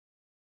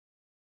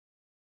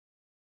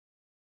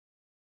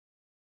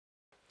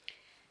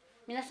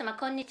皆様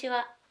こんにち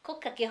は。国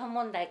家基本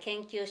問題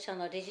研究所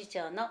の理事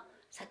長の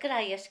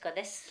櫻井よしこ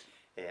です。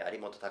有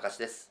本隆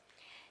です。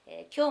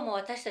今日も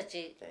私た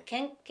ちけ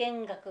んけ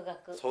んがくが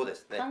く、そうで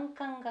すね。かん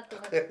かんがく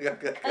がく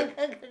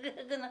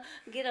の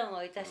議論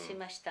をいたし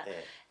ました。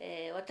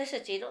私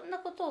たちいろんな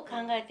ことを考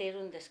えてい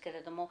るんですけ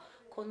れども、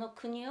この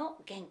国を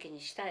元気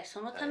にしたい。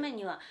そのため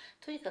には、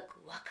とにか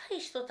く若い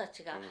人た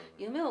ちが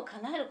夢を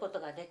叶えること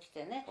ができ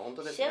てね、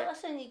幸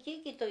せに生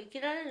き生きと生き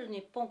られる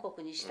日本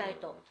国にしたい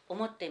と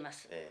思っていま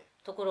す。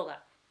ところ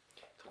が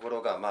今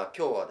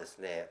日はです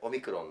ね、オ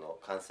ミクロンの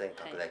感染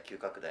拡大、急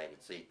拡大に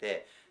つい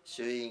て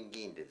衆院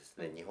議員でです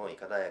ね、日本医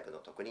科大学の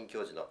特任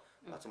教授の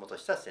松本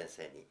尚先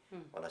生に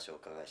お話をお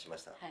伺いしま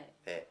した。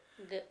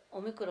で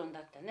オミクロン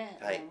だってね、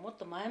もっ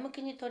と前向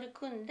きに取り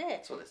組ん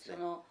で、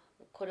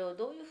これを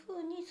どういうふ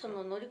うに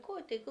乗り越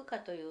えていくか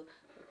という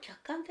客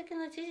観的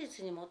な事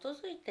実に基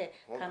づいて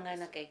考え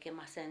なきゃいけ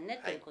ません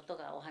ねということ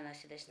がお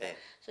話でした。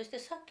そして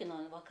さっき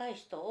の若い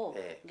人を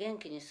元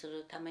気にす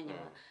るためには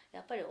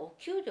やっぱりお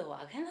給料を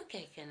上げなき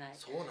ゃいけない。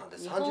そうなんで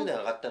す。30年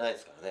上がってないで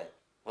すからね。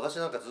私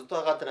なんかずっと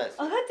上がってないです。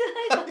上がって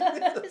ない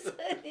から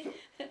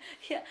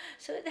いや、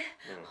それで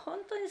本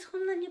当にそ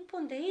んな日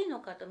本でいいの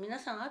かと。皆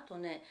さんあと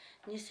ね、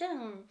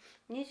2027、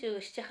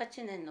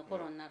8年の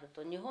頃になる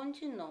と日本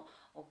人の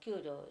お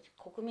給料、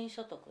国民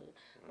所得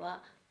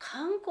は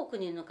韓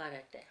国に抜か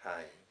れて、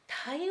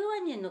台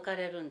湾に抜か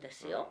れるんで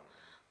すよ。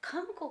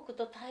韓国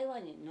と台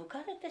湾に抜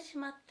かれてし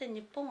まって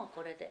日本は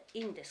これでい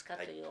いんですか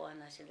というお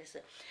話で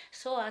す。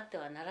そうあって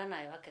はなら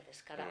ないわけで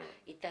すから、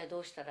一体ど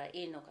うしたらい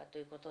いのかと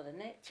いうことで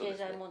ね、経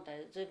済問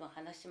題ずいぶん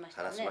話しまし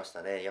たね。話しまし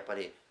たね。やっぱ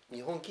り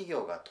日本企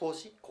業が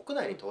国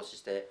内に投資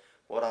して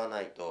もらわな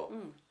いと、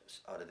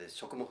あれで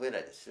職も増えな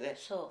いですしね。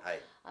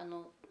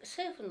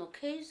政府の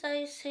経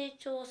済成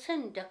長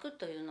戦略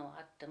というのは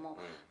あっても、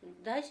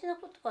大事な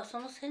ことはそ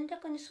の戦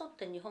略に沿っ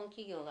て日本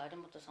企業が有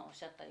本さんおっ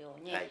しゃったよう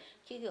に、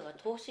企業が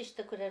投資し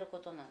てくれるこ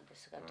となんで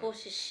すが、投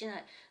資しな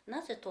い。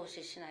なぜ投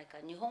資しないか。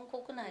日本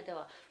国内で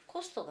は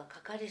コストが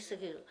かかりす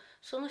ぎる。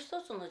その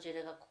一つの事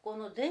例がここ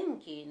の電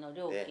気の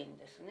料金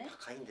ですね。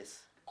高いんで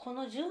す。こ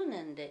の10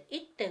年で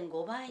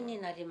 1.5 倍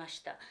になりまし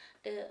た。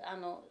で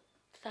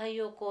太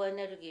陽光エ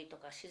ネルギーと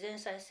か自然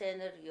再生エ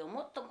ネルギーを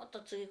もっともっと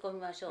つぎ込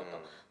みましょう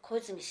と小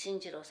泉進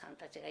次郎さん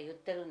たちが言っ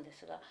てるんで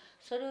すが、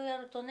それをや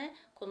るとね、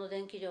この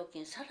電気料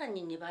金さら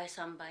に2倍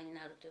3倍に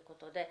なるというこ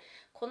とで、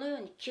このよ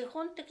うに基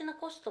本的な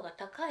コストが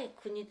高い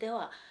国で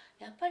は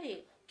やっぱ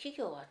り企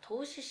業は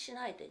投資し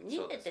ないで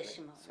逃げて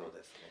しまう。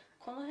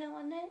この辺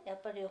はね、や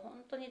っぱり本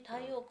当に太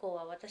陽光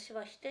は私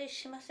は否定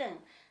しません。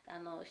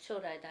将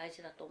来大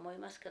事だと思い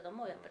ますけど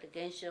も、やっぱり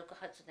原子力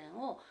発電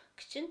を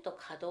きちんと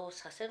稼働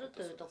させる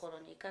というところ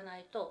に行かな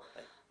いと、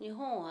日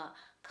本は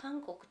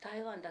韓国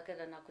台湾だけ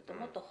でなくて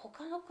もっと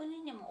他の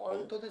国にも追い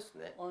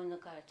抜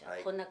かれちゃ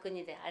う、こんな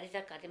国であり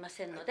たくありま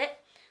せんの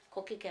で、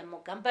国技研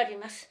も頑張り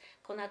ます。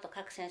この後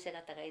各先生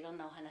方がいろん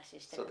なお話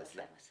ししてくだ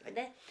さいますの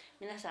で、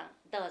皆さん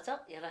どうぞ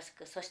よろし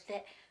く。そし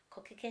て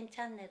国技研チ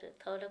ャンネル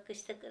登録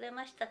してくれ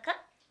ましたか。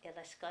よ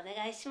ろしくお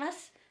願いしま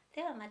す。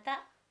ではま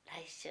た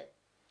来週。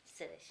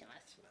失礼しま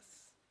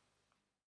す。